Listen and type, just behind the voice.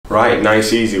Right,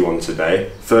 nice easy one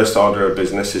today. First order of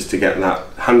business is to get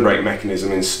that handbrake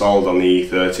mechanism installed on the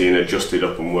E30 and adjusted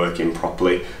up and working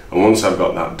properly. And once I've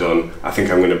got that done, I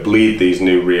think I'm going to bleed these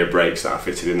new rear brakes that I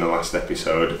fitted in the last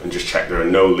episode and just check there are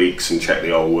no leaks and check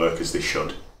they all work as they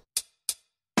should.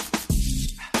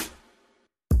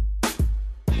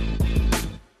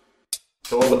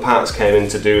 So all the parts came in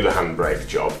to do the handbrake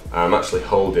job. I'm actually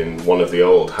holding one of the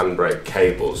old handbrake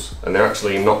cables, and they're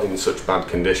actually not in such bad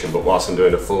condition, but whilst I'm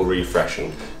doing a full refresh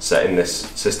and setting this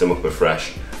system up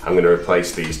afresh, I'm going to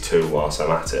replace these two whilst I'm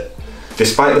at it.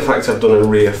 Despite the fact I've done a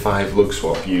rear 5 lug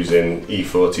swap using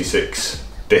E46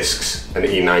 discs and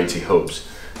E90 hubs,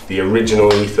 the original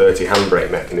E30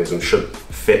 handbrake mechanism should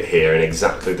fit here in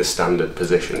exactly the standard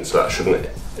position, so that shouldn't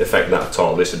affect that at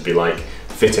all. This would be like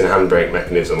fitting a handbrake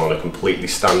mechanism on a completely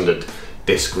standard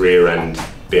disc rear end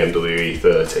BMW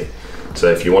E30.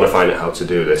 So if you want to find out how to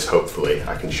do this, hopefully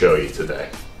I can show you today.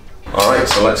 Alright,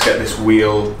 so let's get this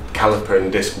wheel, caliper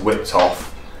and disc whipped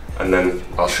off, and then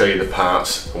I'll show you the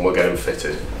parts and we'll get them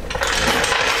fitted.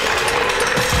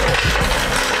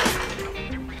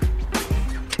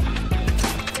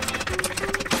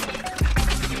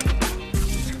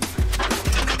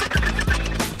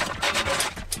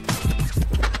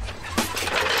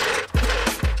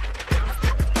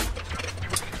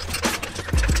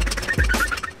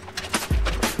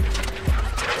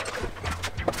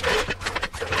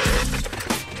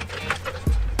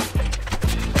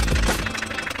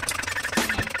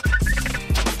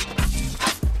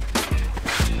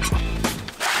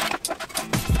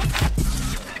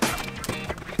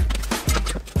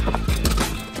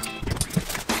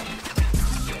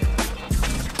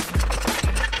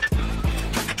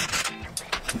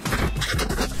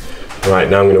 Right,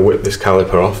 now I'm going to whip this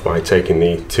caliper off by taking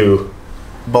the 2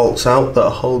 bolts out that are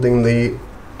holding the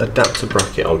adapter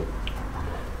bracket on.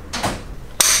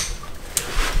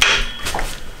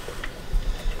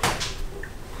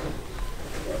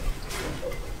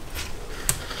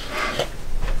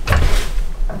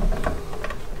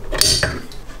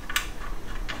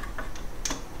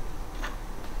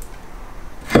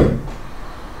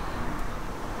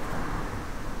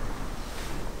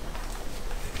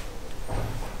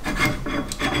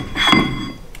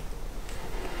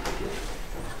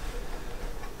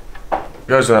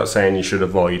 It goes without saying you should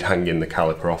avoid hanging the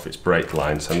caliper off its brake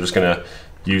line, so I'm just going to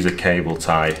use a cable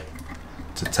tie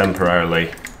to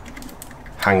temporarily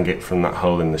hang it from that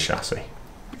hole in the chassis.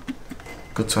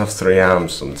 Good to have 3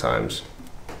 arms sometimes.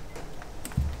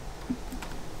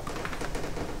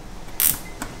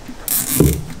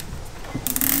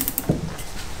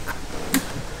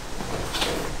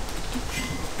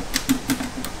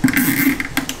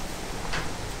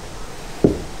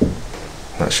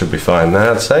 That should be fine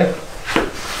there, I'd say.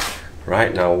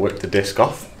 Right, now I'll whip the disc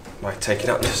off by taking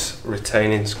out this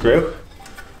retaining screw.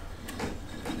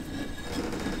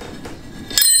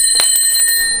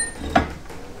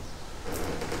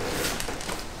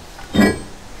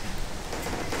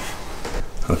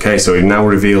 Okay, so we've now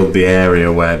revealed the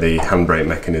area where the handbrake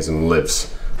mechanism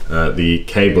lives. The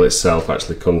cable itself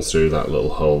actually comes through that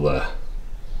little hole there.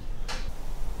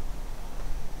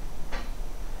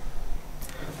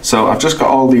 So I've just got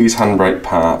all these handbrake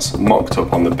parts mocked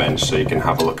up on the bench so you can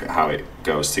have a look at how it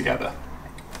goes together.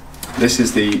 This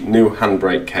is the new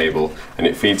handbrake cable, and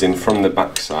it feeds in from the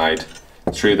backside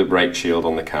through the brake shield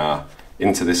on the car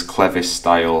into this clevis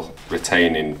style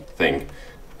retaining thing,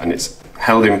 and it's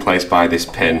held in place by this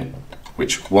pin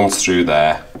which once through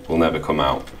there will never come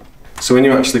out. So when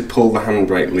you actually pull the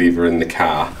handbrake lever in the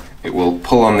car, it will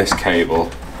pull on this cable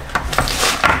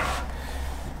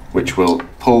which will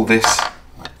pull this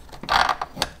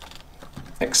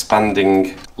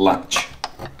expanding latch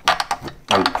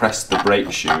and press the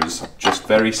brake shoes just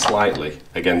very slightly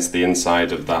against the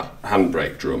inside of that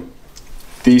handbrake drum.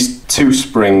 These 2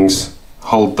 springs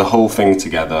hold the whole thing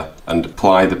together and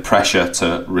apply the pressure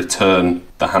to return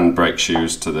the handbrake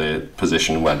shoes to the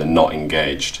position where they're not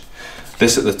engaged.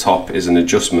 This at the top is an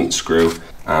adjustment screw,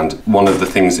 and one of the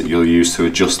things that you'll use to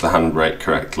adjust the handbrake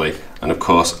correctly, and of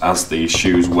course as the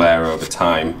shoes wear over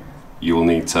time you will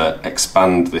need to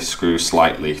expand this screw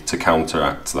slightly to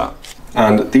counteract that.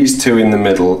 And these 2 in the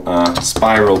middle are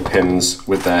spiral pins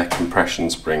with their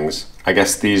compression springs. I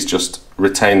guess these just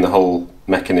retain the whole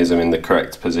mechanism in the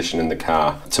correct position in the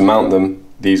car. To mount them,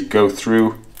 these go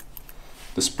through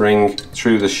the spring,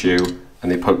 through the shoe,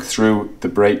 and they poke through the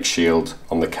brake shield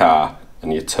on the car,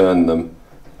 and you turn them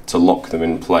to lock them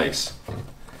in place.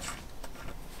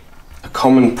 A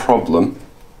common problem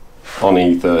on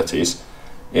E30s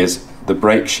is the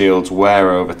brake shields wear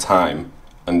over time,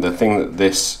 and the thing that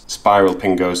this spiral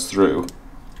pin goes through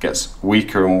gets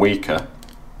weaker and weaker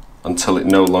until it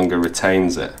no longer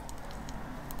retains it.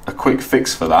 A quick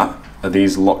fix for that are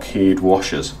these Lockheed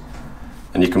washers,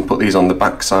 and you can put these on the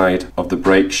back side of the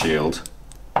brake shield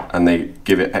and they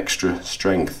give it extra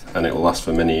strength and it will last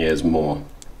for many years more.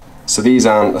 So these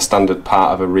aren't a standard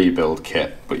part of a rebuild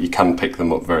kit, but you can pick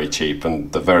them up very cheap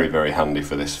and they're very, very handy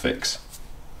for this fix.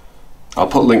 I'll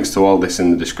put links to all this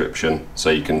in the description so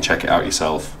you can check it out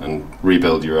yourself and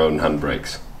rebuild your own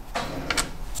handbrakes.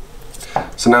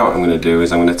 So now what I'm going to do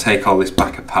is I'm going to take all this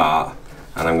back apart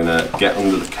and I'm going to get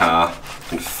under the car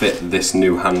and fit this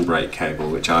new handbrake cable,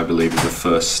 which I believe is the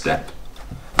first step.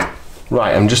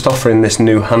 Right, I'm just offering this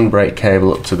new handbrake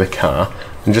cable up to the car,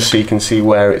 and just so you can see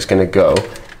where it's going to go,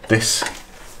 this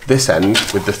end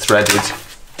with the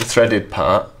threaded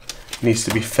part needs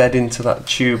to be fed into that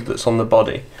tube that's on the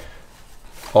body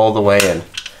all the way in.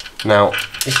 Now,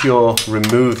 if you're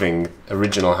removing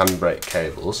original handbrake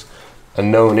cables, a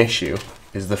known issue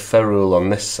is the ferrule on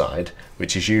this side,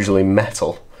 which is usually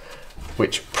metal,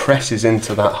 which presses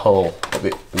into that hole at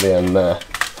the end there.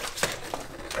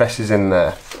 Presses in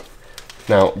there.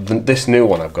 Now, this new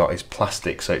one I've got is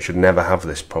plastic, so it should never have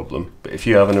this problem. But if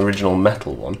you have an original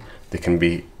metal one, they can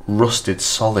be rusted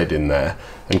solid in there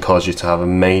and cause you to have a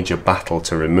major battle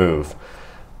to remove.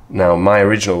 Now, my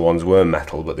original ones were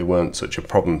metal, but they weren't such a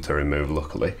problem to remove,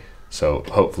 luckily. So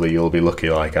hopefully you'll be lucky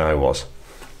like I was.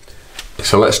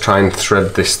 So let's try and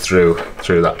thread this through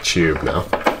that tube now,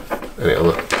 and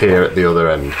it'll appear at the other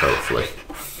end, hopefully.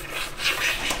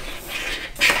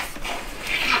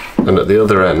 And at the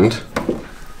other end,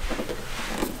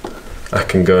 I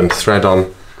can go and thread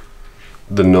on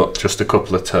the nut just a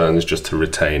couple of turns just to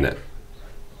retain it.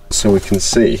 So we can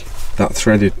see that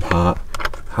threaded part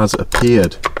has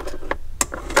appeared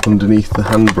underneath the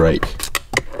handbrake,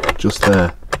 just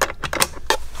there.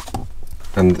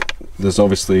 And there's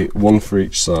obviously one for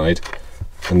each side,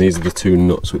 and these are the two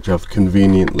nuts which I've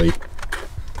conveniently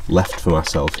left for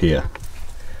myself here.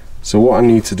 So what I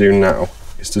need to do now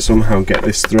is to somehow get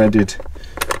this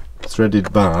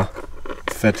threaded bar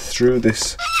fed through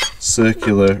this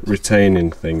circular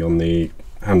retaining thing on the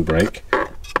handbrake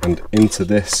and into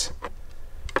this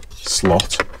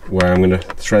slot where I'm going to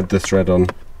thread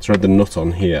the nut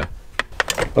on here.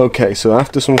 Okay, so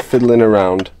after some fiddling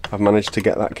around, I've managed to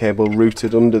get that cable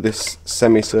routed under this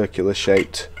semicircular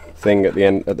shaped thing at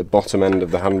the bottom end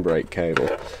of the handbrake cable,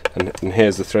 and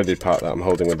here's the threaded part that I'm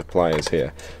holding with the pliers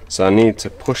here. So I need to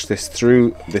push this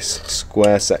through this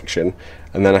square section,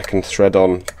 and then I can thread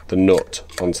on the nut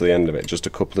onto the end of it, just a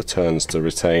couple of turns to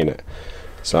retain it.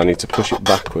 So I need to push it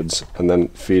backwards and then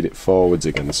feed it forwards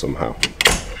again somehow,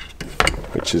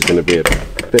 which is going to be a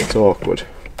bit awkward.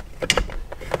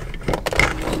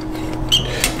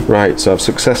 Right, so I've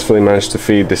successfully managed to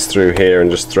feed this through here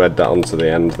and just thread that onto the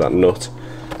end, that nut.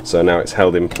 So now it's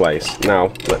held in place.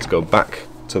 Now let's go back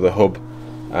to the hub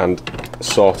and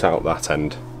sort out that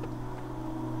end.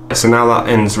 So now that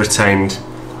end's retained,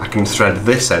 I can thread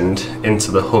this end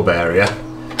into the hub area,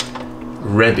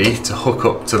 ready to hook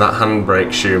up to that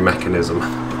handbrake shoe mechanism.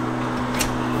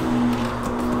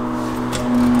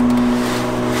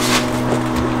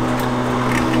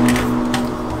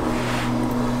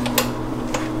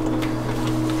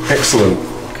 Excellent.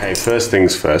 Okay, first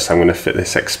things first, I'm going to fit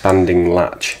this expanding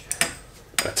latch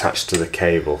attached to the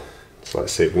cable. So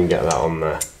let's see if we can get that on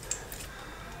there.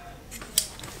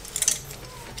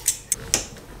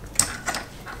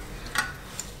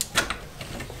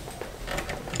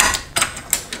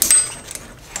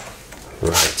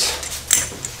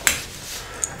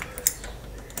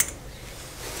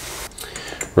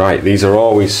 Right, these are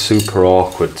always super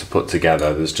awkward to put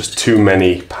together. There's just too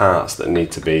many parts that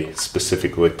need to be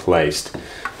specifically placed.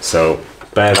 So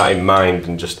bear that in mind,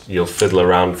 and you'll fiddle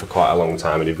around for quite a long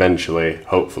time, and eventually,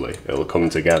 hopefully, it'll come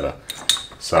together.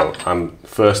 So I'm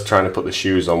first trying to put the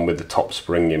shoes on with the top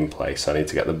spring in place. I need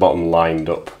to get the bottom lined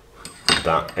up with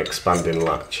that expanding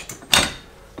latch.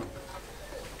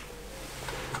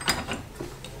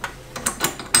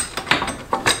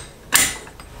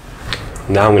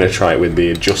 Now I'm going to try it with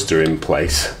the adjuster in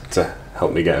place to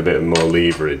help me get a bit more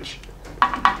leverage.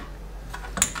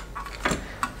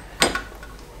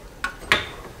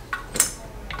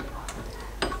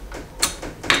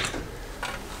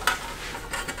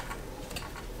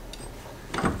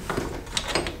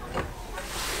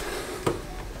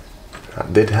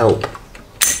 That did help.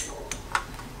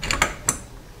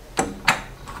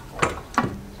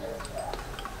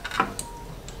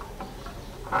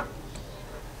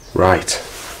 Right,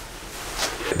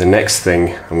 the next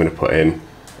thing I'm going to put in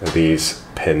are these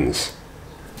pins.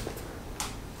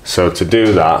 So to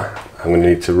do that, I'm going to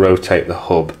need to rotate the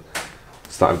hub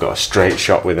so that I've got a straight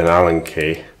shot with an Allen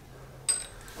key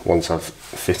once I've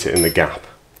fit it in the gap.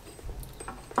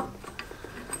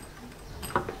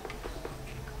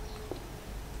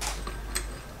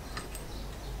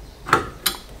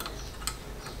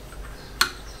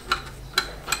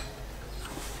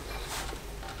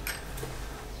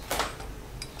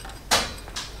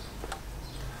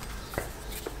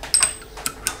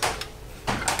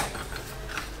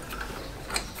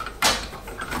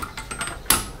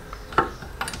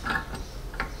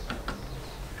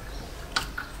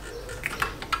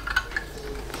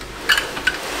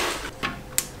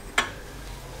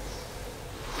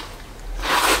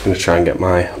 I'm going to try and get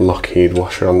my Lockheed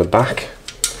washer on the back.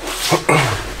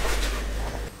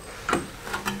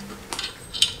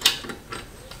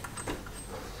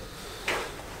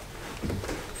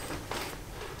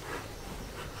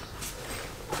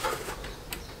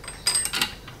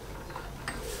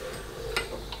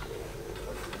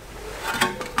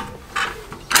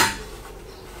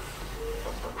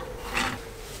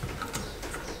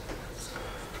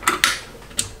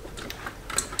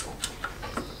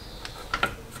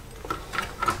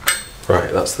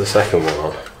 Right, that's the second one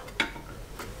on.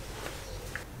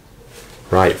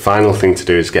 Right, final thing to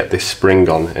do is get this spring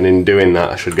on, and in doing that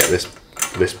I should get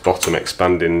this bottom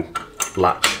expanding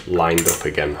latch lined up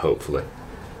again, hopefully.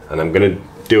 And I'm going to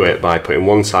do it by putting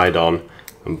one side on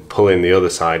and pulling the other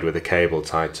side with a cable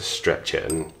tied to stretch it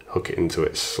and hook it into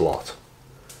its slot,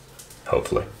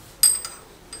 hopefully.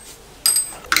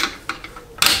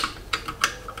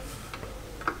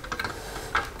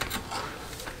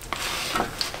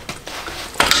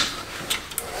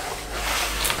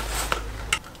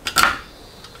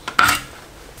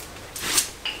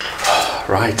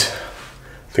 Right,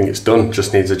 I think it's done,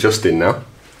 just needs adjusting now.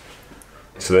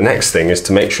 So the next thing is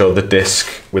to make sure the disc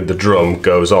with the drum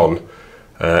goes on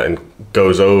and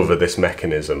goes over this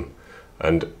mechanism.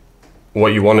 And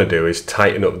what you want to do is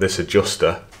tighten up this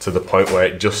adjuster to the point where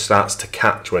it just starts to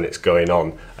catch when it's going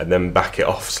on, and then back it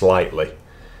off slightly.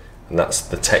 And that's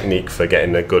the technique for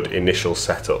getting a good initial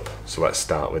setup. So let's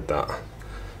start with that.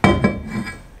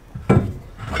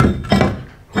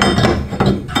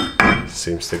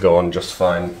 Seems to go on just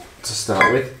fine to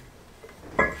start with.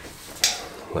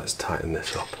 Let's tighten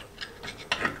this up.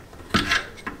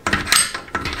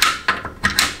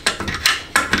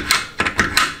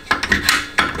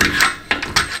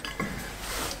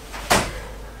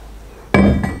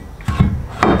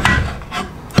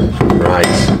 Right,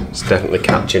 it's definitely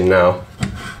catching now.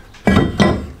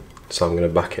 So I'm going to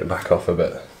back it back off a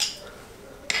bit.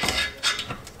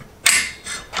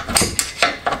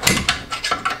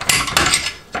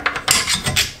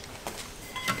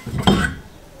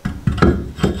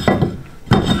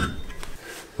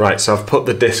 Right, so I've put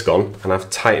the disc on and I've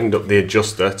tightened up the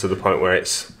adjuster to the point where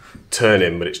it's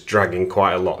turning, but it's dragging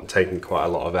quite a lot and taking quite a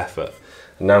lot of effort.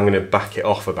 And now I'm going to back it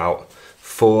off about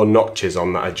 4 notches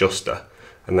on that adjuster,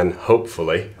 and then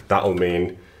hopefully that'll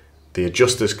mean the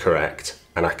adjuster's correct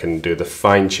and I can do the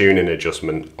fine-tuning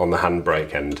adjustment on the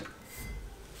handbrake end.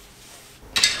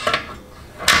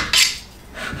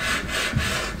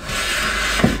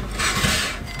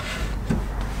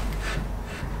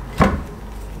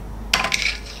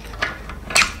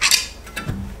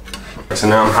 So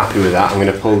now I'm happy with that. I'm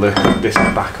going to pull the disc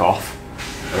back off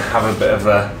and have a bit of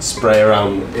a spray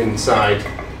around inside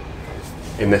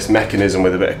in this mechanism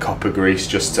with a bit of copper grease,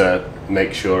 just to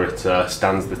make sure it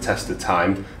stands the test of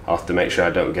time. I'll have to make sure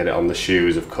I don't get it on the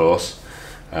shoes, of course,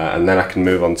 and then I can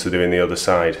move on to doing the other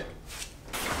side.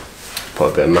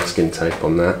 Put a bit of masking tape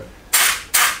on there.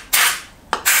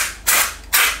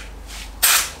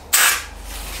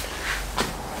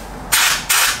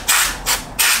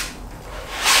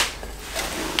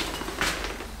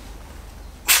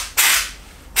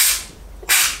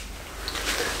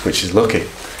 Which is lucky.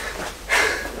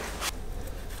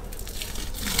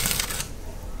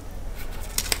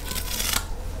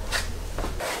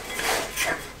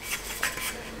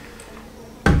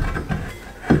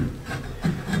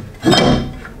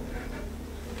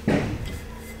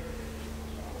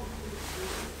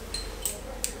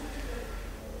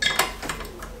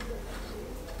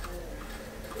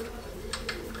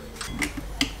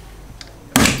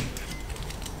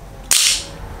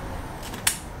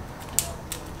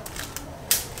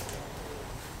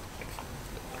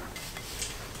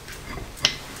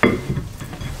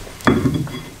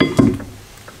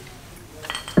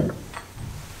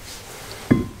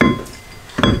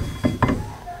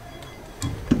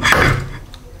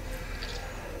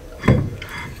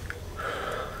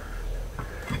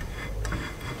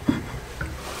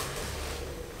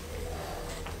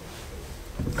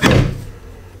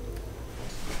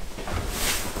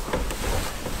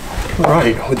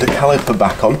 Right, with the caliper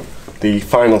back on, The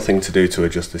final thing to do to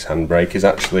adjust this handbrake is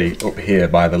actually up here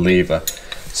by the lever.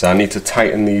 So I need to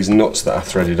tighten these nuts that are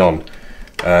threaded on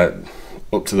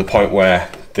up to the point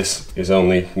where this is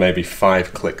only maybe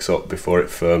 5 clicks up before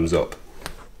it firms up.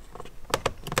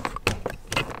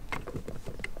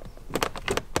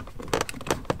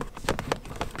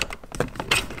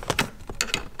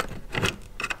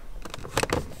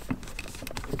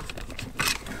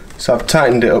 So I've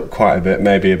tightened it up quite a bit,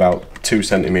 maybe about 2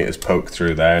 centimeters poked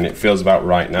through there, and it feels about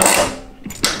right now.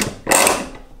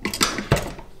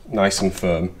 Nice and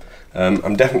firm.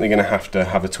 I'm definitely going to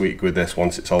have a tweak with this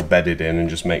once it's all bedded in and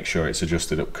just make sure it's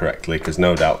adjusted up correctly, because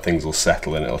no doubt things will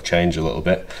settle and it'll change a little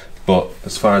bit. But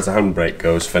as far as the handbrake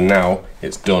goes, for now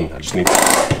it's done. I just need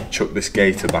to chuck this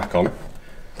gaiter back on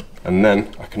and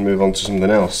then I can move on to something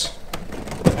else.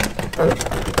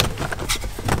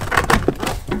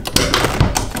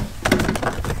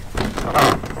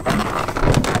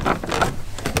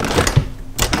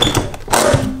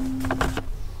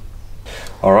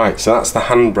 Alright, so that's the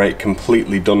handbrake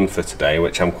completely done for today,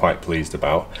 which I'm quite pleased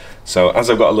about. So as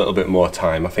I've got a little bit more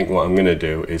time, I think what I'm going to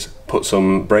do is put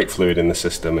some brake fluid in the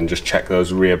system and just check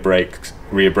those rear brake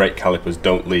calipers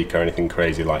don't leak or anything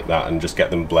crazy like that, and just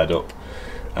get them bled up.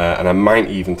 And I might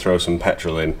even throw some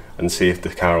petrol in and see if the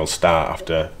car will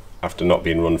start after not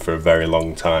being run for a very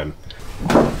long time.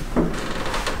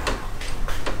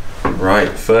 Right,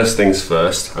 first things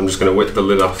first, I'm just going to whip the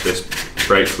lid off this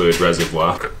brake fluid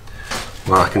reservoir.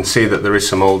 Well, I can see that there is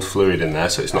some old fluid in there,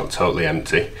 so it's not totally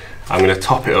empty. I'm going to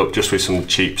top it up just with some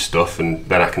cheap stuff, and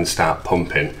then I can start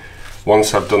pumping.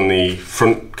 Once I've done the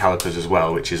front calipers as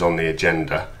well, which is on the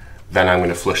agenda, then I'm going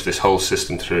to flush this whole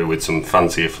system through with some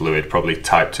fancier fluid, probably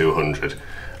type 200,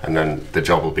 and then the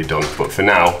job will be done. But for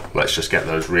now, let's just get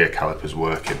those rear calipers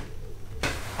working.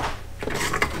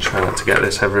 Try not to get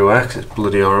this everywhere because it's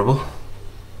bloody horrible.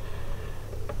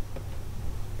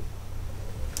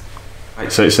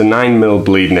 So it's a 9mm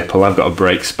bleed nipple. I've got a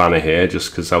brake spanner here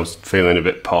just because I was feeling a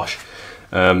bit posh.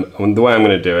 And the way I'm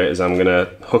going to do it is I'm going to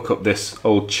hook up this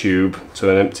old tube to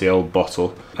an empty old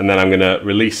bottle, and then I'm going to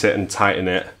release it and tighten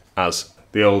it as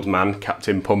the old man,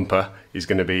 Captain Pumper, is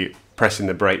going to be pressing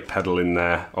the brake pedal in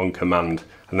there on command.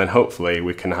 And then hopefully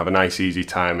we can have a nice easy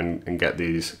time and get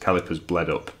these calipers bled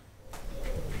up.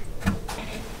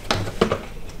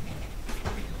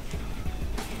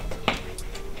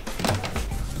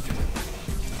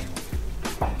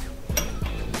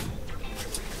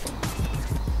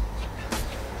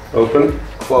 Open,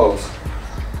 close,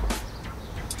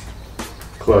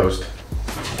 closed.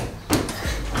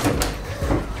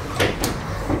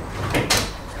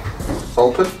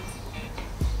 Open,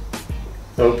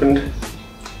 opened,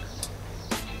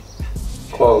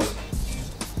 closed,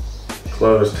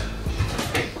 closed.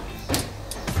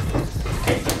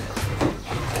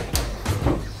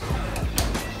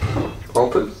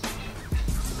 Open,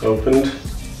 opened,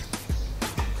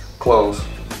 closed,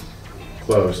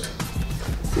 closed.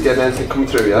 You getting anything come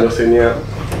through yet? Nothing yet.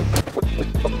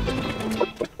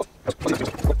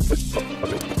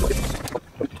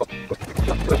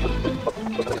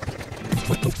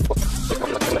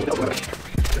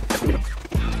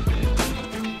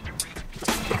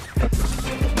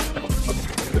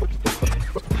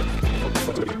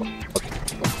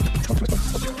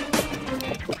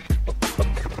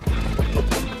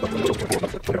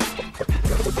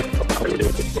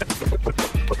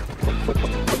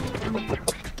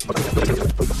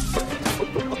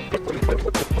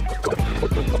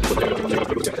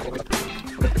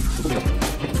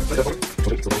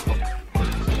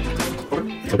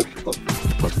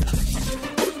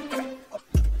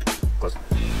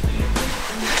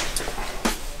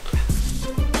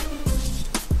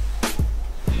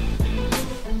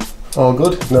 All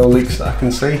good, no leaks that I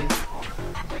can see.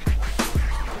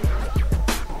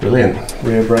 Brilliant,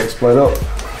 rear brakes bled up.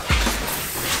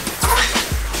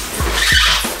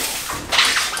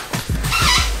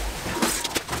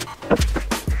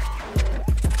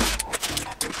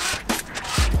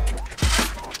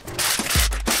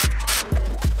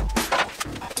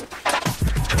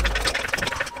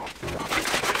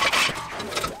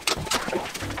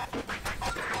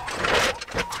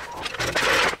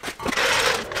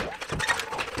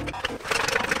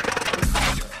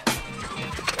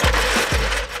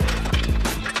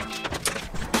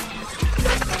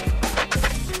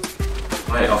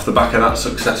 Off the back of that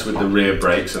success with the rear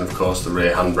brakes and of course the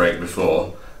rear handbrake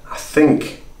before, I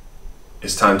think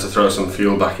it's time to throw some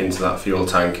fuel back into that fuel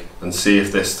tank and see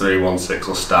if this 316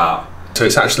 will start. So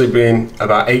it's actually been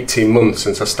about 18 months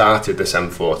since I started this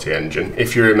M40 engine.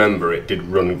 If you remember, it did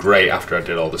run great after I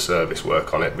did all the service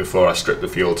work on it before I stripped the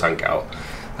fuel tank out.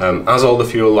 As all the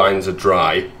fuel lines are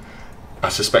dry, I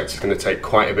suspect it's going to take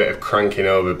quite a bit of cranking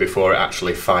over before it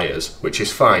actually fires, which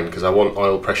is fine because I want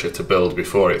oil pressure to build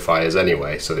before it fires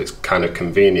anyway, so it's kind of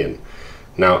convenient.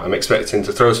 Now I'm expecting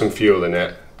to throw some fuel in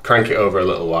it, crank it over a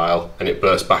little while, and it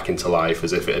bursts back into life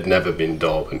as if it had never been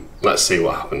dormant. Let's see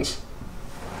what happens.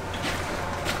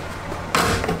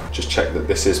 Just check that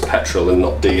this is petrol and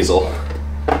not diesel.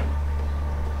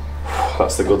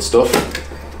 That's the good stuff.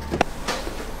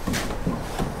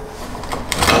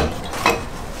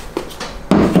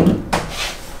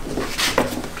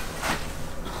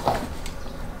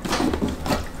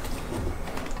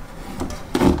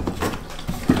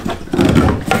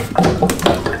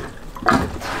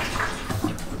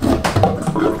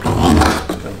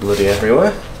 Bloody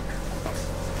everywhere.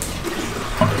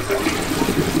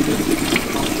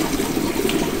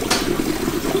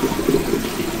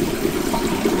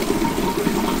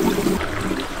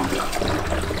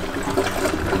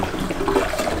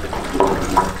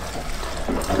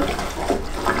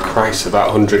 Christ,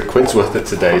 about 100 quid's worth at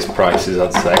today's prices,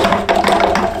 I'd say.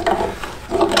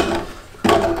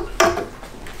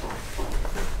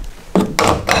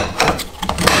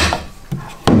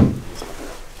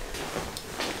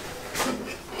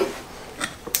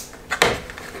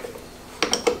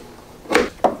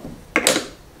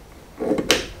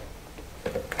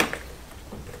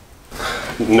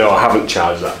 No, I haven't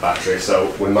charged that battery,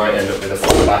 so we might end up with a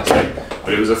full battery,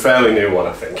 but it was a fairly new one,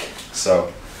 I think.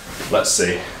 So let's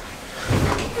see.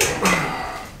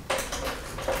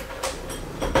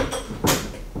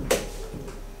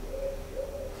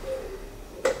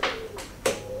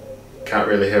 Can't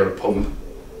really hear a pump.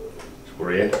 It's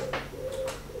worrying.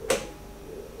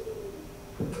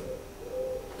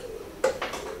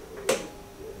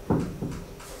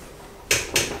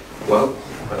 Well,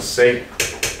 let's see.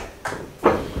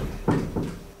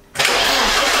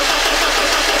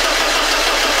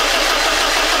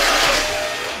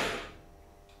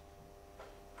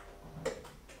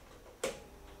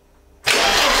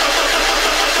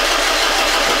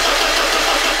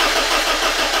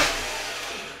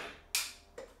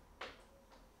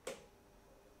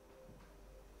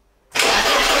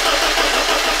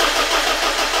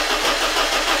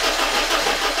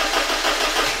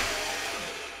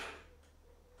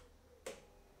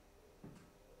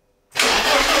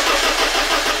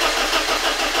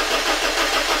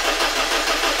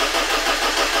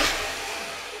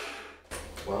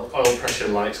 Oil pressure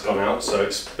light's gone out, so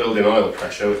it's building oil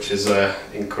pressure, which is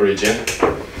encouraging.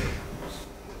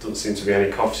 Doesn't seem to be any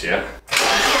coughs yet.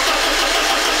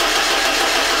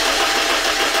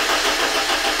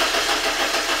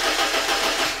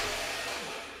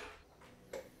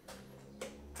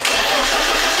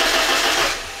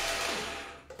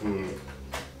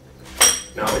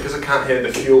 Now, because I can't hear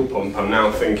the fuel pump, I'm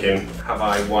now thinking, have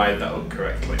I wired that up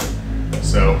correctly?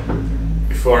 So,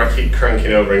 before I keep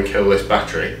cranking over and kill this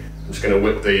battery, I'm just going to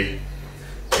whip the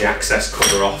access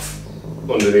cover off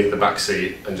underneath the back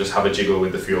seat and just have a jiggle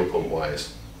with the fuel pump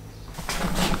wires.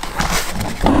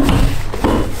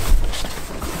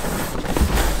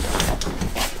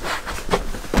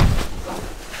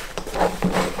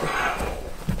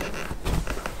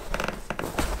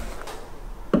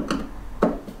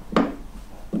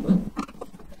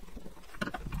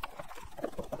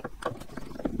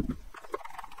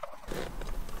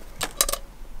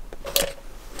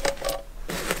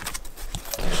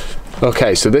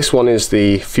 Okay, so this one is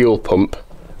the fuel pump,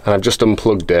 and I've just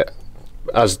unplugged it.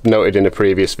 As noted in a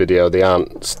previous video, they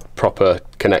aren't proper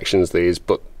connections, these,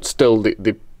 but still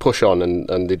they push on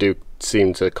and they do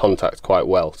seem to contact quite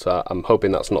well, so I'm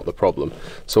hoping that's not the problem.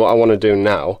 So what I want to do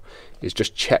now is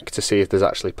just check to see if there's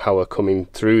actually power coming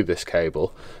through this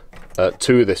cable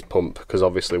to this pump, because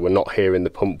obviously we're not hearing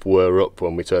the pump whir up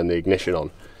when we turn the ignition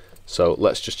on. So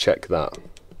let's just check that.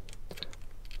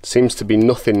 Seems to be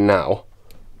nothing now.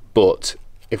 But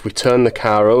if we turn the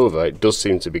car over, it does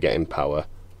seem to be getting power.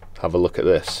 Have a look at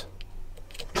this.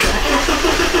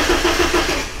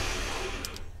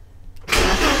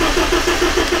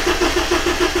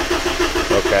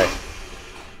 Okay.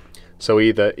 So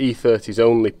either E30's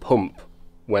only pump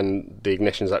when the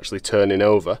ignition's actually turning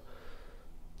over,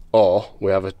 or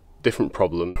we have a different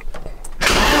problem.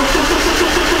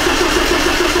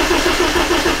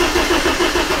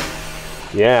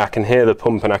 Yeah, I can hear the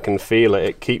pump and I can feel it.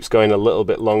 It keeps going a little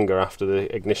bit longer after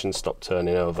the ignition stopped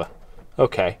turning over.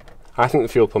 Okay, I think the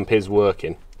fuel pump is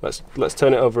working. Let's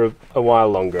turn it over a while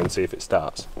longer and see if it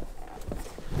starts.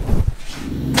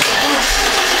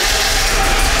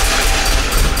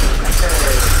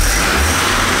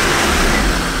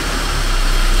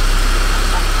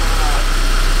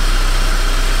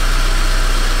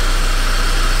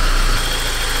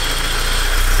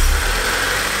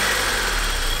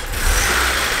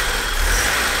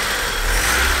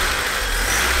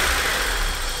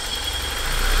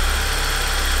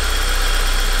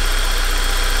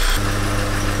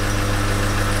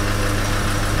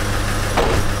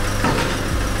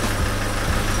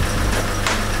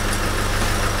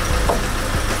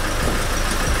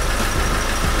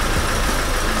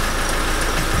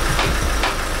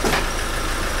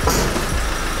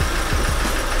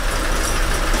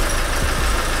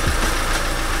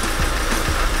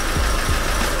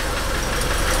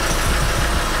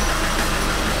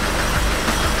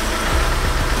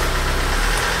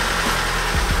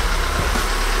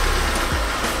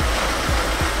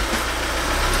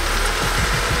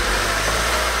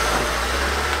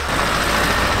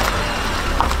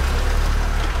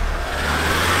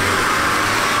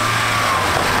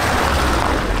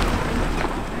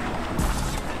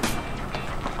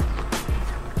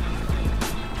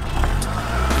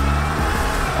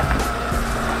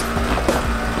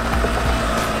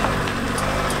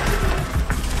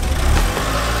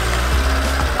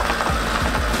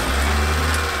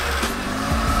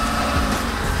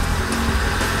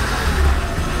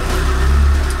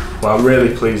 Well, I'm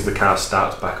really pleased the car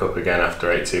starts back up again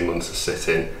after 18 months of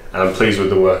sitting, and I'm pleased with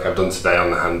the work I've done today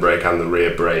on the handbrake and the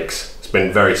rear brakes. It's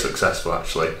been very successful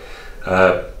actually.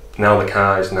 Now the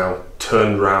car is now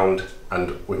turned round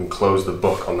and we can close the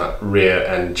book on that rear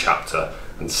end chapter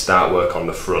and start work on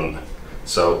the front.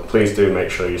 So please do make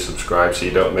sure you subscribe so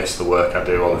you don't miss the work I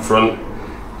do on the front.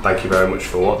 Thank you very much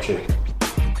for watching.